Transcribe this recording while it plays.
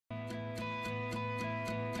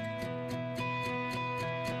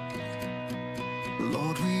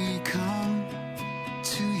Lord, we come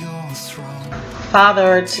to your throne.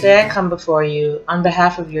 Father, today I come before you on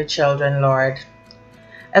behalf of your children, Lord.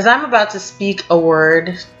 As I'm about to speak a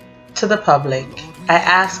word to the public, I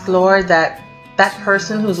ask, Lord, that that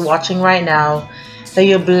person who's watching right now, that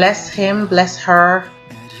you bless him, bless her.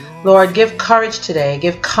 Lord, give courage today,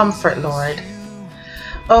 give comfort, Lord.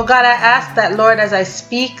 Oh God, I ask that, Lord, as I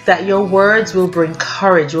speak, that your words will bring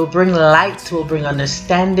courage, will bring light, will bring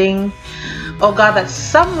understanding. Oh God, that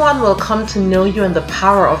someone will come to know you and the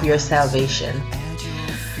power of your salvation.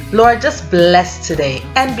 Lord, just bless today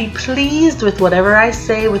and be pleased with whatever I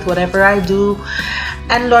say, with whatever I do.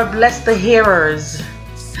 And Lord, bless the hearers.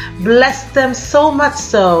 Bless them so much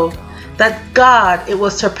so that God, it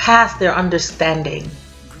will surpass their understanding.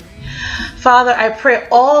 Father, I pray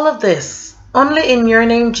all of this only in your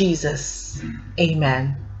name, Jesus.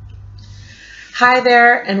 Amen. Hi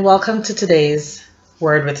there, and welcome to today's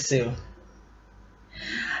Word with Sue.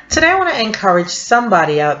 Today I want to encourage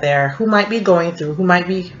somebody out there who might be going through, who might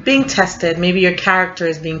be being tested. Maybe your character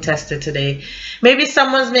is being tested today. Maybe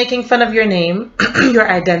someone's making fun of your name, your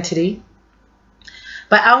identity.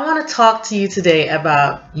 But I want to talk to you today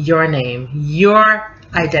about your name, your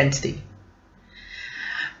identity.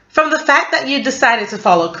 From the fact that you decided to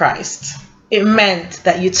follow Christ, it meant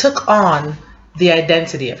that you took on the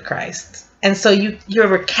identity of Christ. And so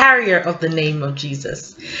you're a carrier of the name of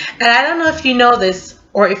Jesus. And I don't know if you know this,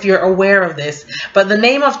 or if you're aware of this, but the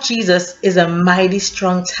name of Jesus is a mighty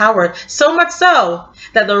strong tower, so much so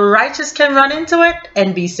that the righteous can run into it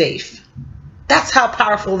and be safe. That's how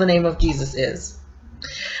powerful the name of Jesus is.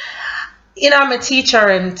 You know, I'm a teacher,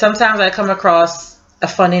 and sometimes I come across a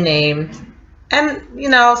funny name, and you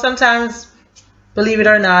know, sometimes, believe it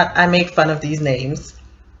or not, I make fun of these names.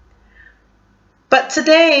 But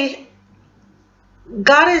today,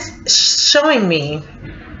 God is showing me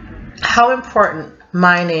how important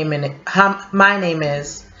my name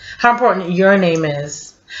is, how important your name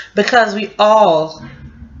is, because we all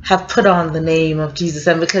have put on the name of Jesus,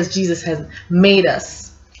 and because Jesus has made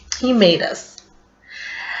us. He made us.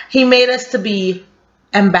 He made us to be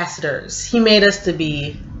ambassadors. He made us to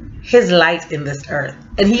be his light in this earth,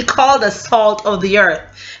 and he called us salt of the earth.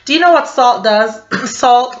 Do you know what salt does?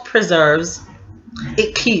 Salt preserves.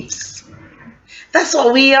 It keeps. That's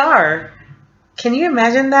what we are. Can you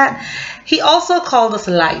imagine that? He also called us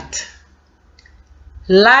light.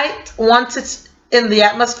 Light, once it's in the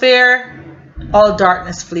atmosphere, all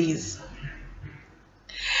darkness flees.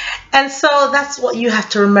 And so that's what you have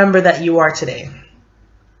to remember that you are today.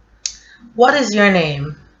 What is your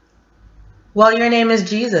name? Well, your name is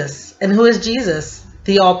Jesus. And who is Jesus?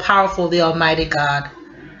 The all-powerful, the almighty God,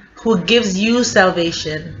 who gives you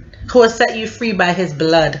salvation, who has set you free by his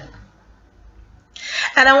blood.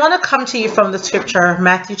 And I want to come to you from the scripture,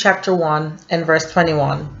 Matthew chapter 1 and verse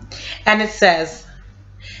 21. And it says,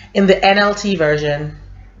 in the NLT version,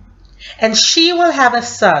 "And she will have a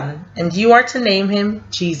son, and you are to name him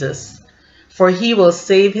Jesus, for he will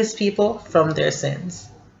save his people from their sins."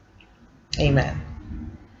 Amen.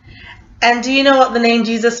 And do you know what the name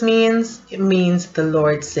Jesus means? It means the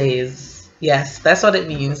Lord saves. Yes, that's what it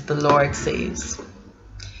means. The Lord saves.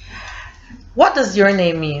 What does your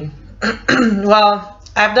name mean? Well,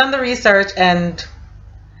 I've done the research, and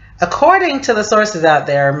according to the sources out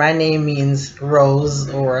there, my name means rose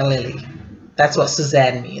or lily. That's what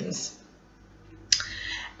Suzan means.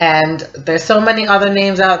 And there's so many other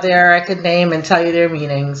names out there I could name and tell you their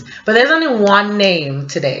meanings. But there's only one name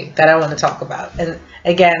today that I want to talk about. And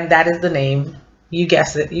again, that is the name. You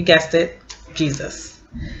guessed it. You guessed it. Jesus.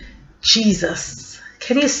 Jesus.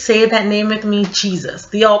 Can you say that name with me? Jesus.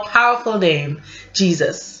 The all-powerful name,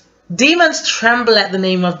 Jesus. Demons tremble at the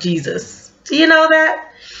name of Jesus. Do you know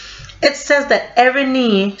that? It says that every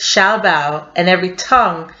knee shall bow and every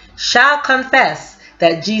tongue shall confess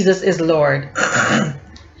that Jesus is Lord.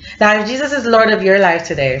 Now, if Jesus is Lord of your life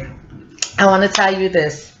today, I want to tell you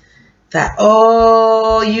this, that,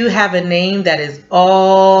 oh, you have a name that is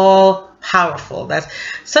all powerful. That's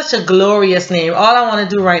such a glorious name. All I want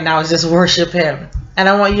to do right now is just worship him. And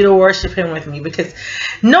I want you to worship him with me, because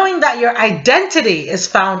knowing that your identity is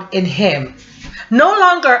found in him. No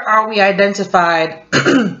longer are we identified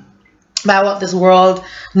by what this world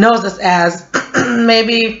knows us as.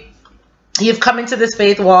 Maybe you've come into this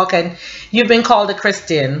faith walk and you've been called a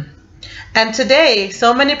Christian. And today,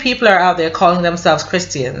 so many people are out there calling themselves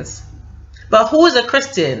Christians. But who is a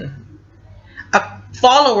Christian? A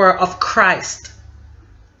follower of Christ.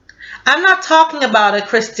 I'm not talking about a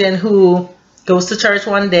Christian who goes to church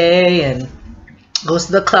one day and goes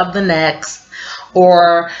to the club the next,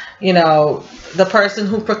 or, you know, the person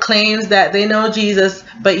who proclaims that they know Jesus,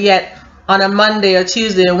 but yet on a Monday or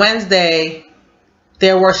Tuesday or Wednesday,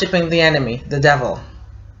 they're worshiping the enemy, the devil.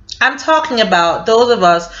 I'm talking about those of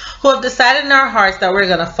us who have decided in our hearts that we're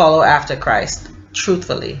going to follow after Christ,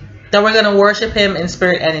 truthfully. That we're going to worship him in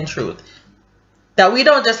spirit and in truth. That we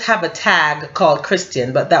don't just have a tag called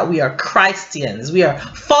Christian, but that we are Christians. We are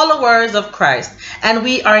followers of Christ. And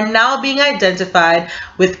we are now being identified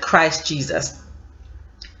with Christ Jesus.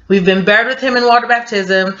 We've been buried with him in water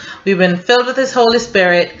baptism. We've been filled with his Holy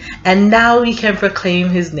Spirit. And now we can proclaim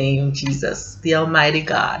his name, Jesus, the Almighty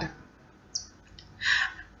God.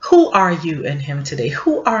 Who are you in him today?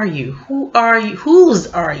 Who are you? Who are you? Whose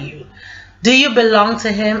are you? Do you belong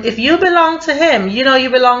to him? If you belong to him, you know you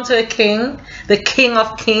belong to a king, the King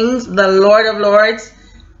of Kings, the Lord of Lords.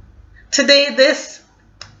 Today, this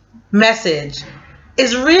message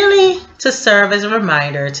is really to serve as a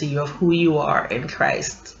reminder to you of who you are in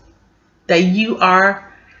Christ. That you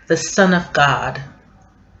are the Son of God,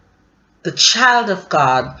 the child of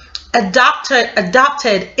God,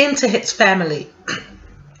 adopted into his family.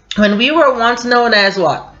 When we were once known as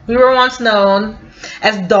what? We were once known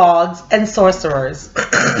as dogs and sorcerers.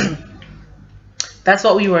 That's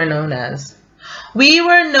what we were known as. We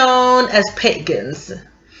were known as pagans,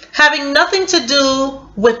 having nothing to do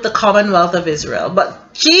with the Commonwealth of Israel.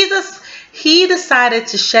 But Jesus, he decided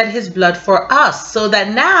to shed his blood for us so that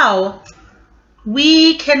now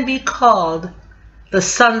we can be called the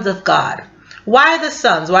sons of God. Why the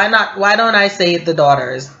sons? Why don't I say the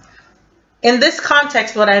daughters? In this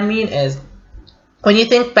context, what I mean is, when you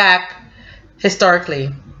think back historically,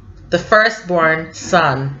 the firstborn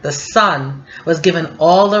son, the son, was given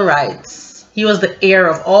all the rights. He was the heir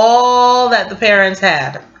of all that the parents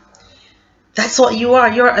had. That's what you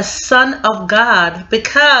are. You're a son of God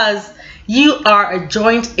because you are a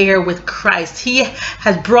joint heir with Christ. He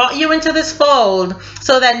has brought you into this fold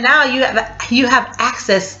so that now you have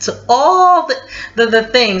access to all the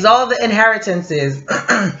things, all the inheritances,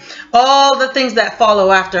 all the things that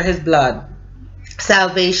follow after his blood.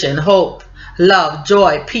 Salvation, hope, love,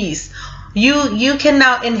 joy, peace. You can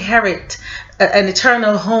now inherit an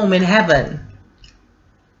eternal home in heaven.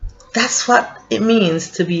 That's what it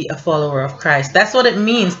means to be a follower of Christ. That's what it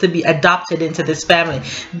means to be adopted into this family.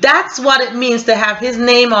 That's what it means to have his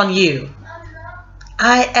name on you.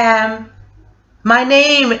 My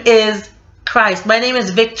name is Christ. My name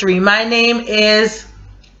is victory. My name is,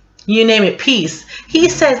 you name it, peace. He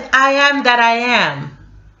says, I am that I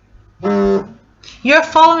am. You're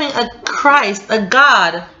following a Christ, a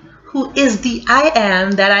God who is the I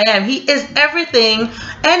am that I am. He is everything,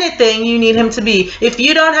 anything you need him to be. If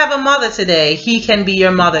you don't have a mother today, he can be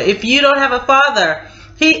your mother. If you don't have a father,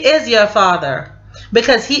 he is your father.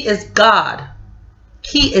 Because he is God.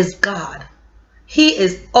 He is God. He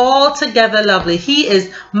is altogether lovely. He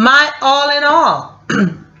is my all in all.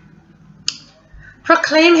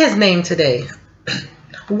 Proclaim his name today.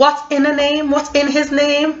 What's in a name? What's in his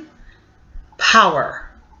name? Power.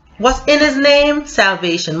 What's in his name?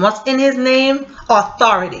 Salvation. What's in his name?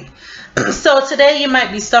 Authority. So today you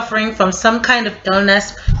might be suffering from some kind of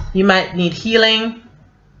illness. You might need healing.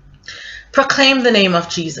 Proclaim the name of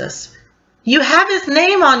Jesus. You have his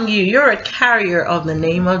name on you. You're a carrier of the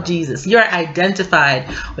name of Jesus. You're identified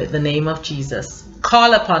with the name of Jesus.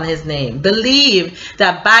 Call upon his name. Believe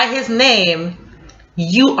that by his name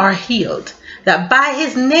you are healed. That by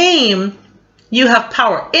his name you have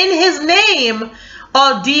power. In his name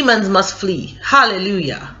all demons must flee.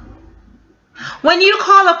 Hallelujah. When you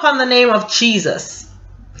call upon the name of Jesus,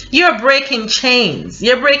 you're breaking chains.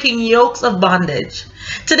 You're breaking yokes of bondage.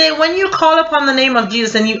 Today, when you call upon the name of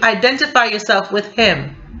Jesus and you identify yourself with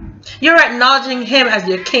him, you're acknowledging him as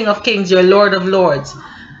your King of Kings, your Lord of Lords,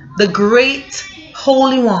 the great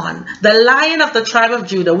Holy One, the Lion of the tribe of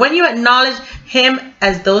Judah. When you acknowledge him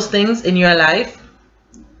as those things in your life,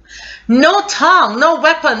 no tongue, no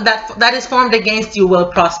weapon that is formed against you will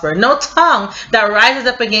prosper. No tongue that rises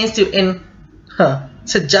up against you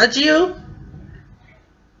to judge you,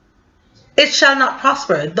 it shall not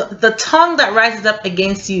prosper. The tongue that rises up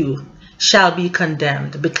against you shall be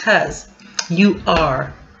condemned, because you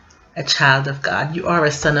are a child of God. You are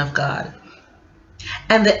a son of God.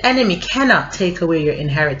 And the enemy cannot take away your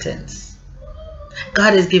inheritance.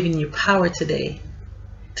 God is giving you power today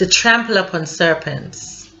to trample upon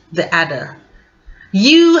serpents, the adder.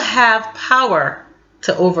 You have power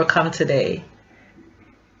to overcome today.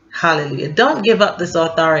 Hallelujah. Don't give up this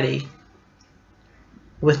authority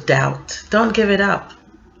with doubt. Don't give it up.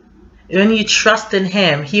 When you trust in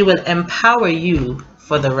him, he will empower you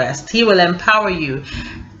for the rest. He will empower you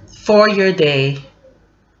for your day.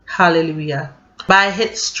 Hallelujah. By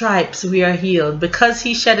his stripes we are healed. Because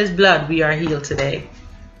he shed his blood, we are healed today.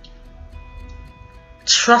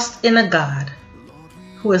 Trust in a God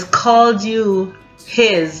who has called you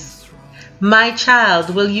his. My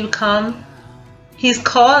child, will you come? He's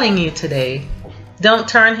calling you today. Don't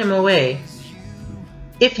turn him away.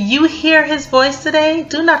 If you hear his voice today,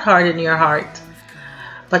 do not harden your heart,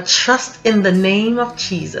 but trust in the name of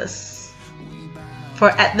Jesus. For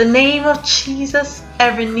at the name of Jesus,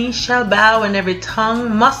 every knee shall bow and every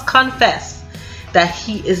tongue must confess that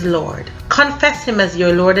he is Lord. Confess him as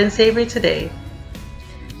your Lord and Savior today,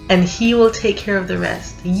 and he will take care of the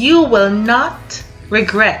rest. You will not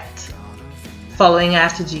regret following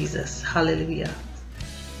after Jesus. Hallelujah.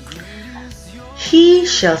 He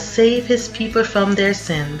shall save his people from their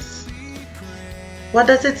sins. What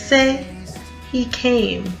does it say? He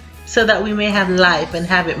came so that we may have life and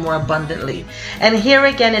have it more abundantly. And here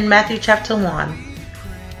again in Matthew chapter 1,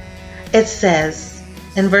 it says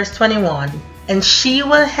in verse 21, and she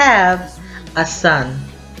will have a son,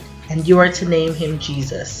 and you are to name him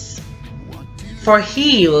Jesus, for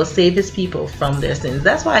he will save his people from their sins.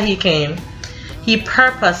 That's why he came. He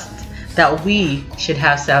purposed that we should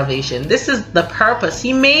have salvation. This is the purpose.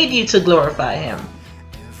 He made you to glorify him.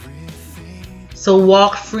 So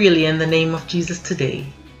walk freely in the name of Jesus today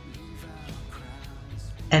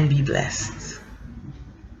and be blessed.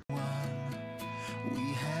 We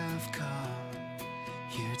have come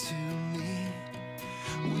here to